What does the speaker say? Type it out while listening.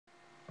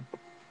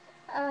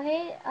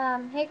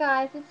Hey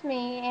guys, it's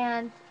me,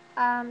 and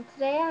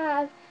today I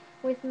have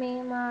with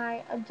me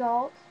my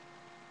adult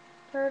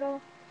turtle,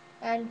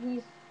 and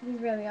he's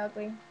really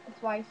ugly.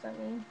 That's why he's so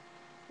mean.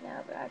 No,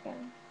 but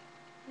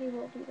he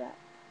will do that.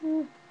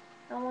 I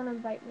don't want him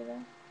to bite me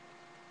though.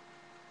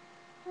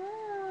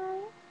 Hi.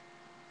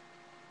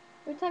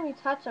 Every time you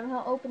touch him,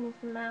 he'll open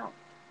his mouth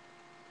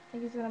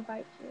like he's gonna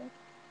bite you.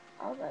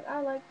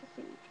 I like to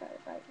see you try to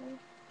bite me.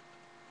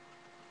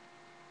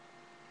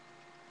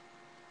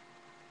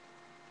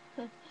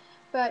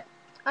 But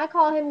I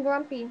call him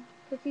Grumpy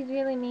because he's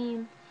really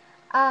mean.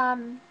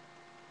 Um,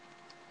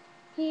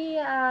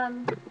 his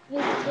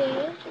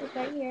cage is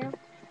right here,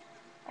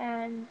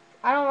 and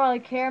I don't really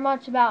care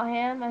much about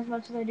him as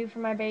much as I do for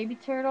my baby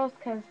turtles,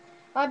 because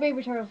my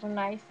baby turtles are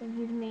nice, and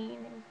he's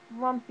mean and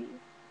grumpy.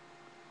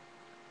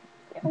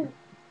 Oh,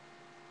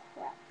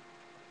 crap.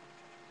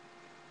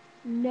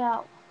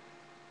 No.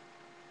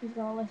 He's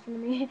gonna listen to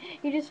me.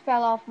 He just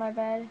fell off my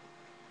bed.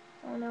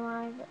 I don't know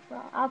why, but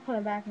well, I'll put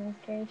him back in his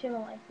cage. He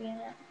won't like being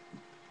it.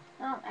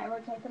 I don't ever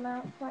take him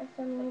out. That's why he's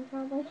so mean,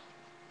 probably.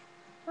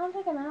 I don't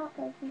take him out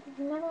because he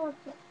never wants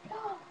to.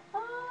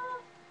 Ah,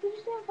 you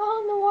just didn't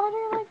fall in the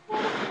water like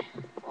that.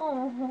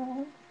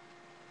 Oh.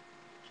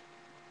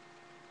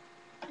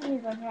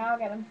 He's okay. I'll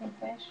get him some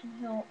fish, and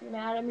he won't be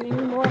mad at me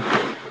anymore.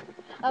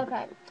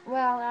 Okay.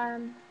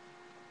 Well,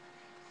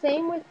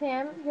 same with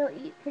him. He'll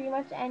eat pretty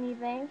much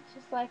anything,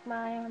 just like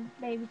my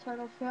baby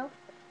turtles will.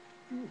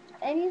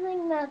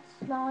 Anything that's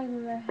smaller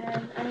than their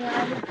head. I mean,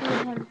 I would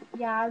feed him.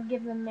 Yeah, I would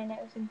give them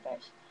minnows and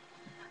fish.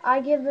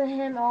 I give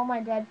him all my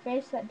dead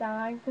fish that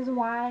die. Because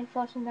why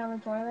flush them down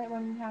the toilet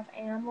when you have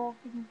animals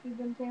you can feed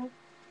them to?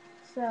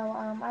 So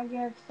I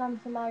give some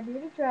to my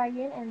bearded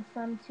dragon and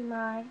some to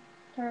my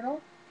turtle.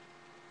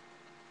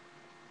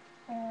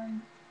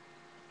 And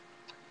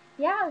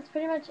yeah, that's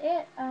pretty much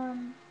it.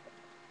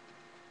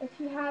 If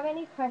you have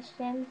any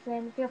questions,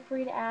 then feel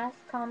free to ask,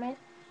 comment,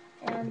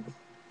 and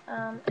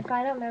if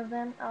I don't know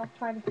them, I'll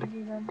try to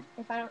figure them.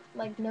 If I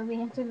don't know the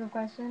answer to the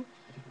question,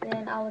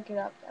 then I'll look it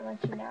up and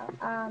let you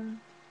know.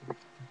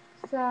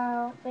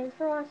 So thanks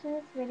for watching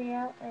this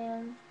video,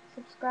 and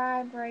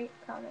subscribe, rate,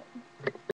 comment.